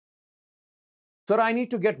Sir, I need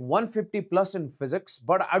to get 150 plus in physics,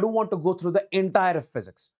 but I don't want to go through the entire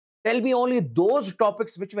physics. Tell me only those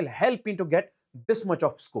topics which will help me to get this much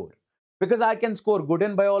of score. Because I can score good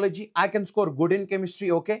in biology, I can score good in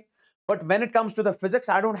chemistry, okay? But when it comes to the physics,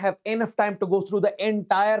 I don't have enough time to go through the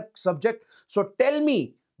entire subject. So tell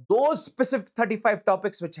me those specific 35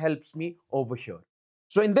 topics which helps me over here.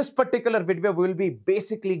 So in this particular video, we will be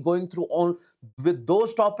basically going through all with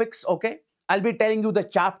those topics, okay? I'll be telling you the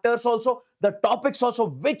chapters also, the topics also,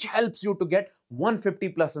 which helps you to get 150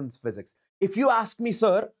 plus in physics. If you ask me,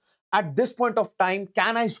 sir, at this point of time,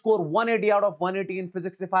 can I score 180 out of 180 in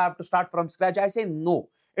physics if I have to start from scratch? I say no,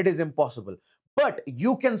 it is impossible. But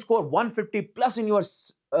you can score 150 plus in your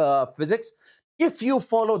physics if you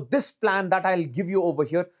follow this plan that I'll give you over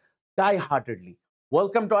here die-heartedly.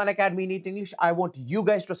 Welcome to Unacademy NEET English. I want you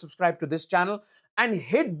guys to subscribe to this channel and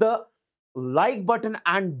hit the like button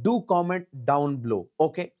and do comment down below.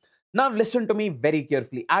 Okay. Now listen to me very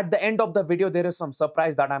carefully. At the end of the video, there is some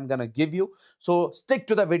surprise that I'm gonna give you. So stick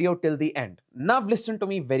to the video till the end. Now listen to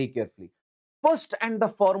me very carefully. First and the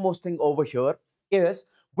foremost thing over here is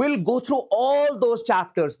we'll go through all those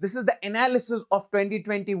chapters. This is the analysis of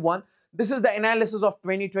 2021. This is the analysis of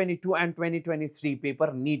 2022 and 2023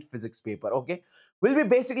 paper, NEET physics paper, okay? We'll be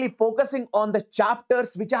basically focusing on the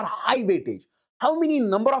chapters which are high weightage. How many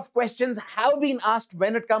number of questions have been asked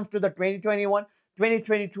when it comes to the 2021,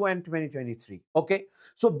 2022 and 2023, okay?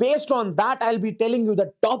 So based on that, I'll be telling you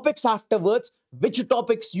the topics afterwards, which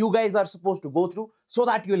topics you guys are supposed to go through so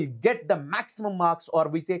that you'll get the maximum marks, or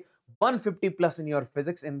we say 150 plus in your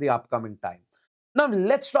physics in the upcoming time. Now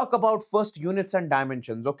let's talk about first units and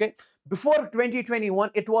dimensions, okay? Before 2021,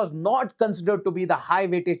 it was not considered to be the high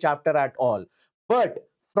weightage chapter at all. But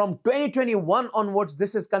from 2021 onwards,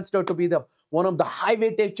 this is considered to be the one of the high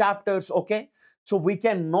weightage chapters, okay? So we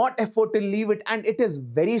cannot afford to leave it, and it is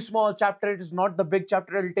very small chapter. It is not the big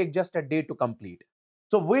chapter. It will take just a day to complete.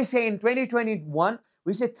 So we say in 2021,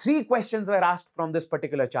 we say 3 questions were asked from this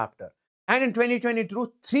particular chapter. And in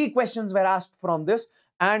 2022, 3 questions were asked from this.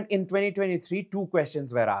 And in 2023, 2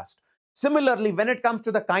 questions were asked. Similarly, when it comes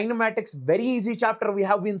to the kinematics, very easy chapter, we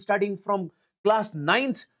have been studying from class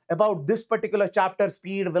 9th about this particular chapter,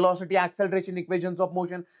 speed, velocity, acceleration, equations of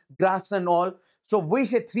motion, graphs and all. So we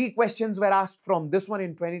say 3 questions were asked from this one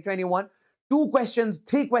in 2021.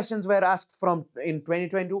 3 questions were asked from in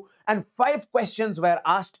 2022 and 5 questions were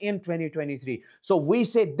asked in 2023. So we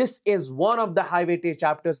say this is one of the high weightage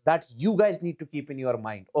chapters that you guys need to keep in your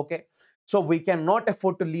mind, okay? So we cannot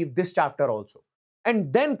afford to leave this chapter also.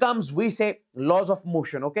 And then comes, we say, laws of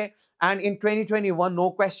motion, okay? And in 2021,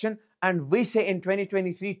 no question. And we say in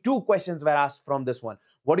 2023, 2 questions were asked from this one.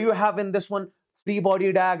 What do you have in this one? Free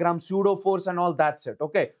body diagram, pseudo force and all, that's it,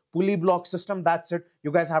 okay? Pulley block system, that's it.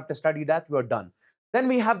 You guys have to study that, we're done. Then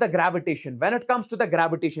we have the gravitation. When it comes to the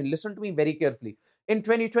gravitation, listen to me very carefully. In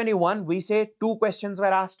 2021, we say 2 questions were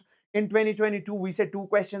asked. In 2022, we say 2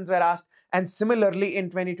 questions were asked. And similarly, in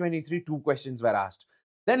 2023, 2 questions were asked.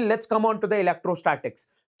 Then let's come on to the electrostatics.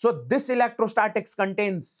 So this electrostatics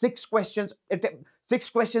contains 6 questions. 6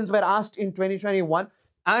 questions were asked in 2021.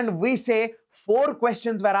 And we say 4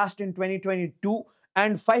 questions were asked in 2022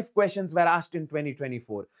 and 5 questions were asked in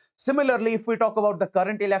 2024. Similarly, if we talk about the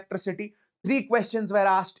current electricity, 3 questions were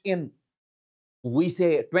asked in, we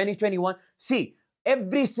say, 2021. See,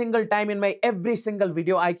 every single time in my every single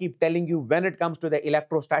video, I keep telling you when it comes to the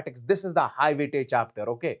electrostatics, this is the high weightage chapter,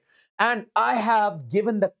 okay? And I have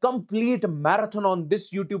given the complete marathon on this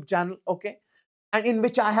YouTube channel, okay? And in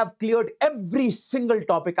which I have cleared every single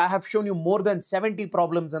topic. I have shown you more than 70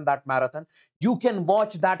 problems in that marathon. You can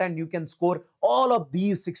watch that and you can score all of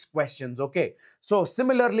these 6 questions, okay? So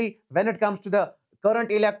similarly, when it comes to the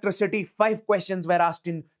current electricity, 5 questions were asked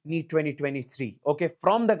in NEET 2023, okay,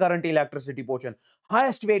 from the current electricity portion.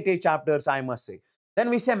 Highest weightage chapters, I must say. Then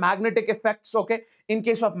we say magnetic effects, okay. In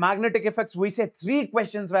case of magnetic effects, we say 3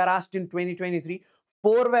 questions were asked in 2023,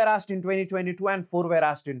 4 were asked in 2022, and 4 were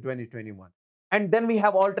asked in 2021. And then we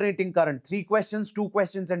have alternating current, 3 questions, 2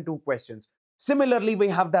 questions, and 2 questions. Similarly, we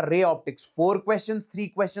have the ray optics, 4 questions, 3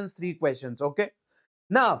 questions, 3 questions, okay.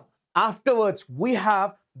 Now, afterwards, we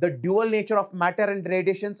have the dual nature of matter and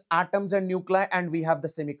radiations, atoms and nuclei, and we have the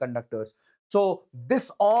semiconductors. So this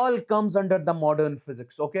all comes under the modern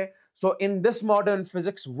physics, okay? So in this modern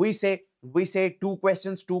physics, we say 2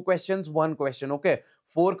 questions, 2 questions, 1 question, okay?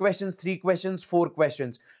 4 questions, 3 questions, 4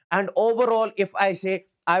 questions. And overall, if I say,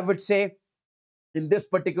 I would say in this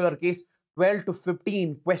particular case, 12 to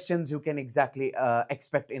 15 questions you can exactly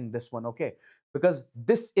expect in this one, okay? Because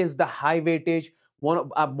this is the high weightage, one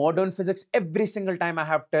of modern physics. Every single time I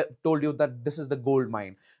have told you that this is the gold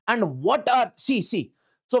mine. And what are, see,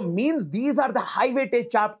 So means these are the high weightage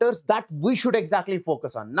chapters that we should exactly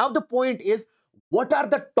focus on. Now the point is, what are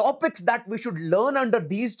the topics that we should learn under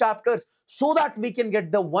these chapters so that we can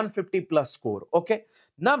get the 150 plus score? Okay.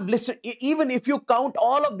 Now listen, even if you count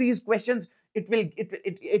all of these questions,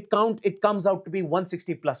 it comes out to be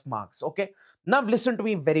 160 plus marks. Okay. Now listen to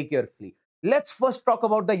me very carefully. Let's first talk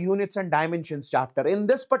about the units and dimensions chapter. In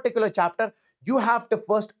this particular chapter, you have to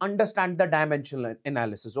first understand the dimensional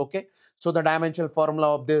analysis. Okay. So the dimensional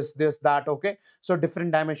formula of this, that. Okay. So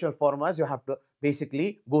different dimensional formulas, you have to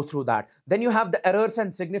basically go through that. Then you have the errors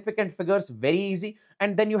and significant figures, very easy.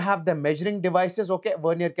 And then you have the measuring devices, okay,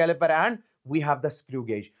 vernier caliper, and we have the screw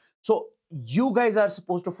gauge. So you guys are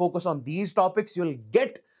supposed to focus on these topics. You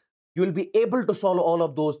will be able to solve all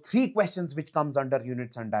of those 3 questions which comes under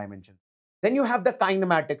units and dimensions. Then you have the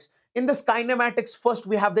kinematics. In this kinematics, first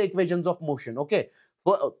we have the equations of motion. Okay.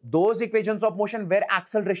 For those equations of motion where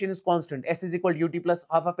acceleration is constant, s is equal to ut plus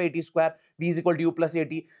half of at square, v is equal to u plus at.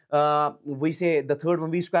 We say the third one,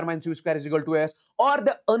 v square minus u square is equal to s. Or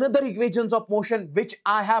the another equations of motion which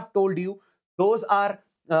I have told you, those are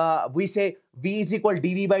we say v is equal to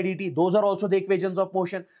dv by dt. Those are also the equations of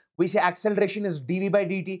motion. We say acceleration is dv by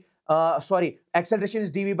dt. Acceleration is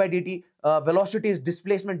dv by dt, velocity is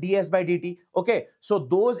displacement ds by dt. Okay, so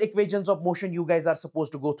those equations of motion, you guys are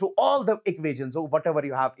supposed to go through all the equations or whatever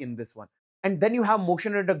you have in this one. And then you have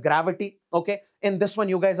motion under gravity. Okay, in this one,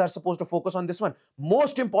 you guys are supposed to focus on this one.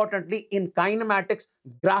 Most importantly, in kinematics,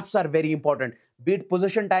 graphs are very important. Be it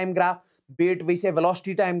position time graph, be it we say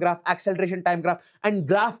velocity time graph, acceleration time graph, and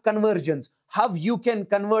graph convergence. How you can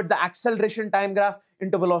convert the acceleration time graph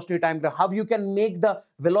into velocity time graph, how you can make the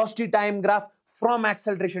velocity time graph from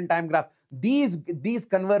acceleration time graph. These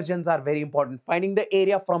conversions are very important. Finding the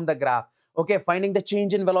area from the graph, okay, finding the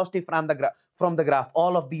change in velocity from the graph.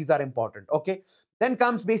 All of these are important. Okay, then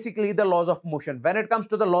comes basically the laws of motion. When it comes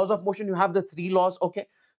to the laws of motion, you have the 3 laws. Okay,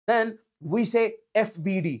 then we say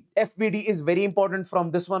FBD. FBD is very important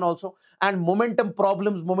from this one also. And momentum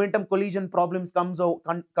problems, momentum collision problems comes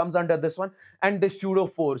under this one. And the pseudo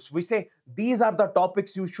force. We say these are the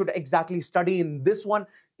topics you should exactly study in this one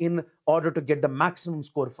in order to get the maximum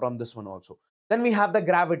score from this one also. Then we have the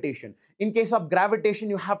gravitation. In case of gravitation,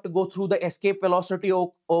 you have to go through the escape velocity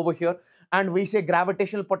over here. And we say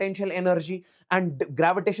gravitational potential energy and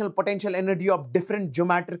gravitational potential energy of different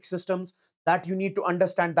geometric systems that you need to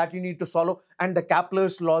understand, that you need to solve. And the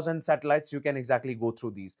Kepler's laws and satellites, you can exactly go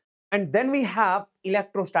through these. And then we have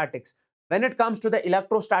electrostatics. When it comes to the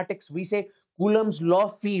electrostatics, we say Coulomb's law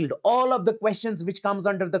field. All of the questions which comes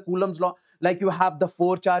under the Coulomb's law, like you have the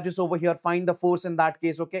 4 charges over here, find the force in that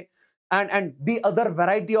case, okay? And the other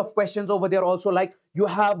variety of questions over there also, like you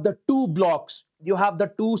have the 2 blocks, you have the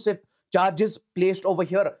 2 charges placed over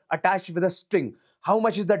here attached with a string. How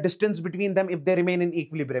much is the distance between them if they remain in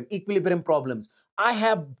equilibrium? Equilibrium problems. I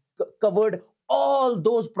have covered all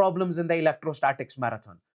those problems in the electrostatics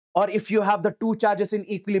marathon. Or if you have the 2 charges in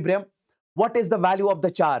equilibrium, what is the value of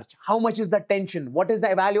the charge? How much is the tension? What is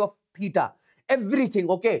the value of theta? Everything,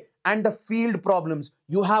 okay? And the field problems.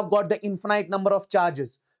 You have got the infinite number of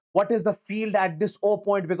charges. What is the field at this O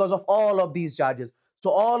point because of all of these charges? So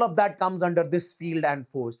all of that comes under this field and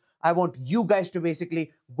force. I want you guys to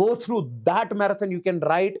basically go through that marathon. You can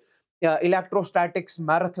write electrostatics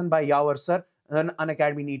marathon by Yawar sir on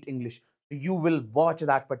Unacademy NEET English. You will watch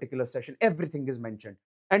that particular session. Everything is mentioned.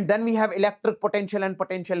 And then we have electric potential and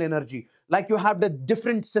potential energy. Like you have the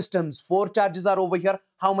different systems. 4 charges are over here.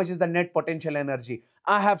 How much is the net potential energy?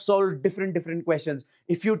 I have solved different questions.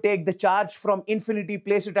 If you take the charge from infinity,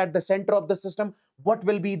 place it at the center of the system, what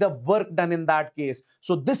will be the work done in that case?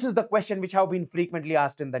 So this is the question which have been frequently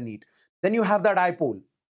asked in the NEET. Then you have the dipole.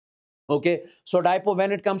 Okay, so dipole,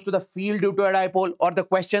 when it comes to the field due to a dipole or the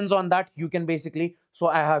questions on that, you can basically, so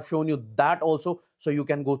I have shown you that also, so you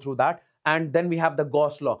can go through that. And then we have the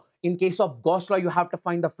Gauss law. In case of Gauss law, you have to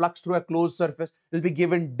find the flux through a closed surface. It will be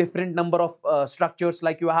given different number of structures,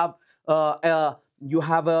 like you have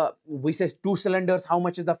we say 2 cylinders. How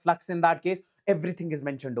much is the flux in that case? Everything is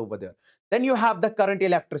mentioned over there. Then you have the current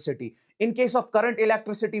electricity. In case of current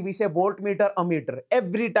electricity, we say voltmeter, ammeter.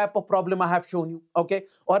 Every type of problem I have shown you, okay?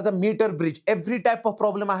 Or the meter bridge. Every type of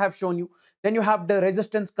problem I have shown you. Then you have the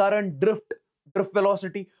resistance, current, drift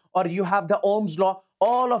velocity, or you have the Ohm's law.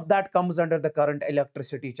 All of that comes under the current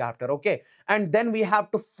electricity chapter, okay? And then we have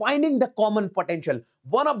to finding the common potential.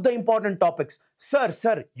 One of the important topics. Sir,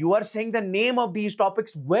 you are saying the name of these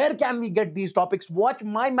topics. Where can we get these topics? Watch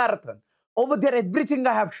my marathon. Over there, everything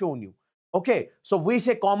I have shown you. Okay, so we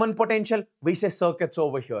say common potential, we say circuits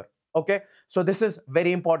over here. Okay, so this is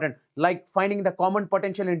very important, like finding the common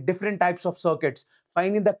potential in different types of circuits,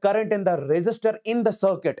 finding the current in the resistor in the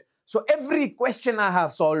circuit. So every question I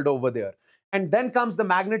have solved over there. And then comes the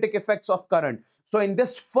magnetic effects of current. So in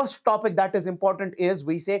this first topic that is important is,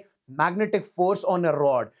 we say, magnetic force on a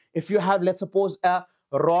rod. If you have, let's suppose, a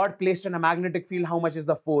rod placed in a magnetic field, how much is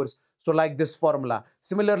the force? So like this formula.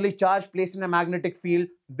 Similarly, charge placed in a magnetic field,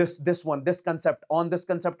 this concept, on this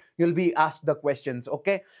concept you'll be asked the questions.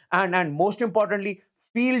 Okay, and most importantly,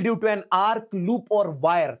 field due to an arc, loop or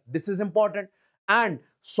wire, this is important. And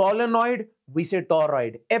solenoid, we say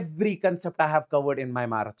toroid. Every concept I have covered in my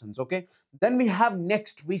marathons. Okay, then we have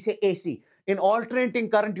next, we say AC. In alternating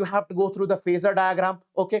current, you have to go through the phasor diagram.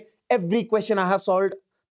 Okay, every question I have solved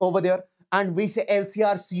over there. And we say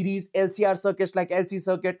LCR series, LCR circuits like LC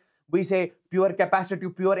circuit, we say pure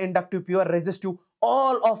capacitive, pure inductive, pure resistive.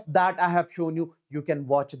 All of that I have shown you. You can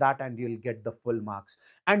watch that and you'll get the full marks.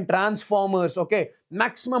 And transformers, okay,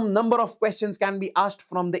 maximum number of questions can be asked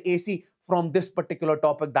from the AC from this particular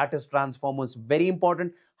topic, that is transformers. Very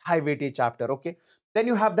important, high weightage chapter. Okay, then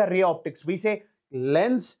you have the ray optics. We say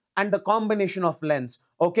lens and the combination of lens.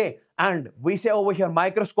 Okay, and we say over here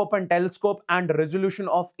microscope and telescope and resolution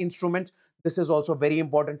of instruments. This is also very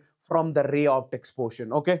important from the ray optics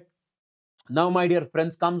portion. Okay, now my dear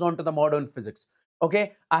friends, comes on to the modern physics.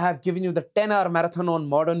 Okay, I have given you the 10-hour marathon on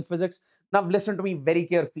modern physics. Now listen to me very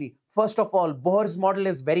carefully. First of all, Bohr's model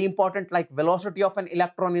is very important, like velocity of an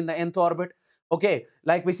electron in the nth orbit. Okay,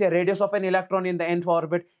 like we say radius of an electron in the nth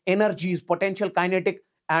orbit, energies, potential, kinetic,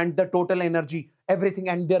 and the total energy, everything,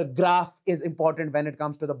 and their graph is important when it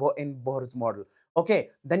comes to the Bohr's model. Okay,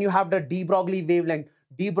 then you have the de Broglie wavelength.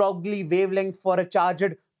 De Broglie wavelength for a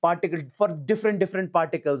charged particle, for different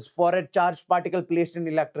particles, for a charged particle placed in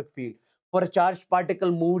electric field, for a charged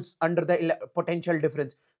particle moves under the potential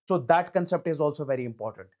difference. So that concept is also very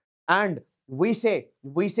important. And we say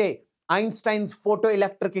Einstein's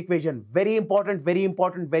photoelectric equation, very important, very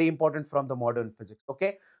important, very important from the modern physics.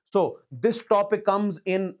 Okay, so this topic comes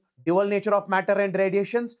in dual nature of matter and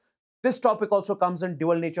radiations. This topic also comes in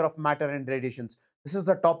dual nature of matter and radiations. This is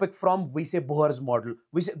the topic from, we say, Bohr's model.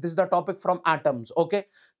 We say this is the topic from atoms. Okay,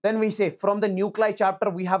 then we say from the nuclei chapter,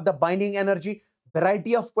 we have the binding energy.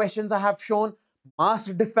 Variety of questions I have shown. Mass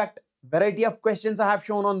defect, variety of questions I have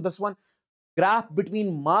shown on this one. Graph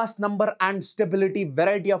between mass number and stability,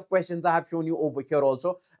 variety of questions I have shown you over here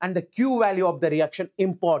also. And the Q value of the reaction,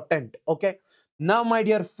 important. Okay, now my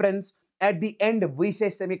dear friends, at the end we say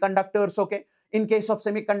semiconductors. Okay, in case of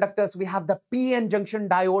semiconductors, we have the PN junction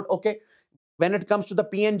diode. Okay, when it comes to the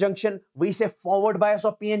PN junction, we say forward bias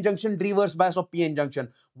of PN junction, reverse bias of PN junction.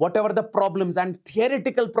 Whatever the problems and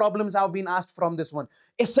theoretical problems have been asked from this one,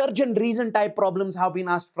 assert and reason type problems have been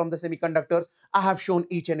asked from the semiconductors, I have shown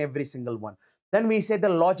each and every single one. Then we say the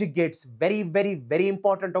logic gates, very, very, very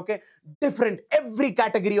important. Okay, different, every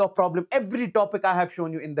category of problem, every topic I have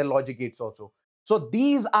shown you in the logic gates also. So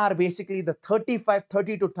these are basically the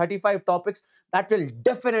 30 to 35 topics that will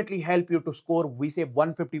definitely help you to score, we say,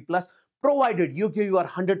 150 plus, provided you give your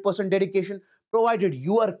 100% dedication, provided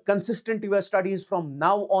you are consistent to your studies from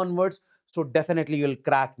now onwards. So definitely you'll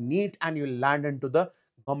crack NEET and you'll land into the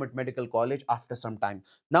government medical college after some time.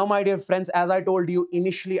 Now, my dear friends, as I told you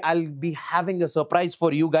initially, I'll be having a surprise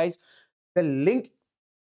for you guys. The link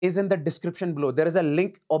is in the description below. There is a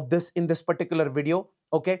link of this in this particular video.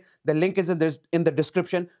 Okay, the link is in the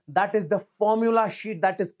description. That is the formula sheet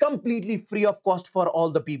that is completely free of cost for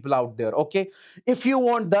all the people out there. Okay, if you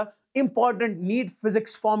want the important NEET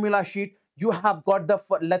physics formula sheet, you have got the,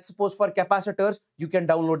 let's suppose for capacitors, you can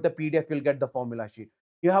download the PDF, you'll get the formula sheet.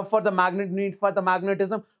 You have for the NEET for the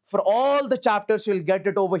magnetism, for all the chapters, you'll get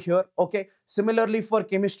it over here. Okay, similarly for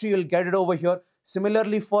chemistry, you'll get it over here.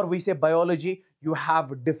 Similarly for, we say, biology, you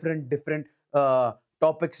have different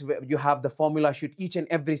topics where you have the formula sheet. Each and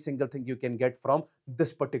every single thing you can get from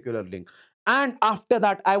this particular link. And after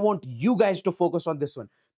that, I want you guys to focus on this one.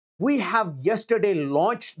 We have yesterday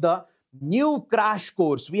launched the new crash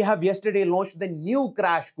course.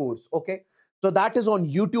 Okay, so that is on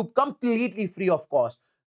YouTube, completely free of cost.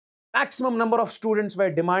 Maximum number of students were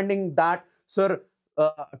demanding that, sir,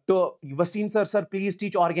 to Wasim sir, please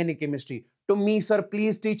teach organic chemistry. To me, sir,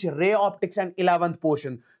 please teach ray optics and 11th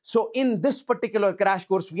portion. So in this particular crash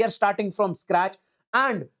course, we are starting from scratch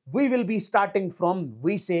and we will be starting from,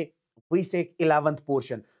 we say 11th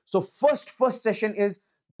portion. So first session is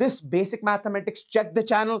this basic mathematics. Check the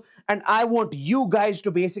channel and I want you guys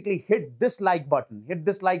to basically hit this like button. Hit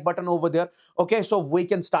this like button over there. Okay, so we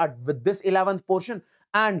can start with this 11th portion,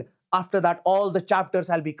 and after that all the chapters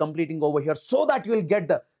I'll be completing over here, so that you will get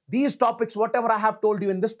the These topics, whatever I have told you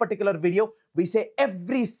in this particular video, we say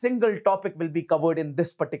every single topic will be covered in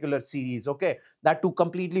this particular series, okay? That too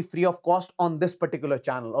completely free of cost on this particular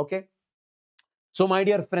channel, okay? So my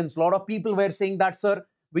dear friends, a lot of people were saying that, sir,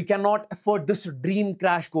 we cannot afford this dream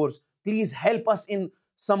crash course. Please help us in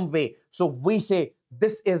some way. So we say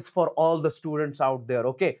this is for all the students out there,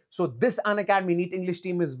 okay? So this Unacademy NEET English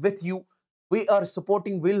team is with you. We are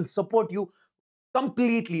supporting, we'll support you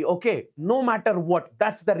completely, okay, no matter what.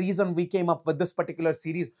 That's the reason we came up with this particular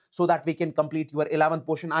series, so that we can complete your 11th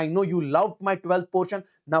portion. I know you loved my 12th portion.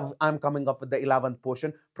 Now I'm coming up with the 11th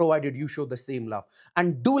portion, provided you show the same love.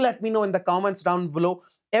 And do let me know in the comments down below,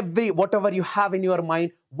 whatever you have in your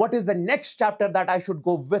mind, what is the next chapter that I should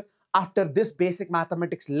go with after this basic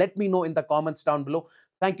mathematics. Let me know in the comments down below.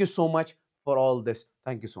 Thank you so much for all this.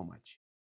 Thank you so much.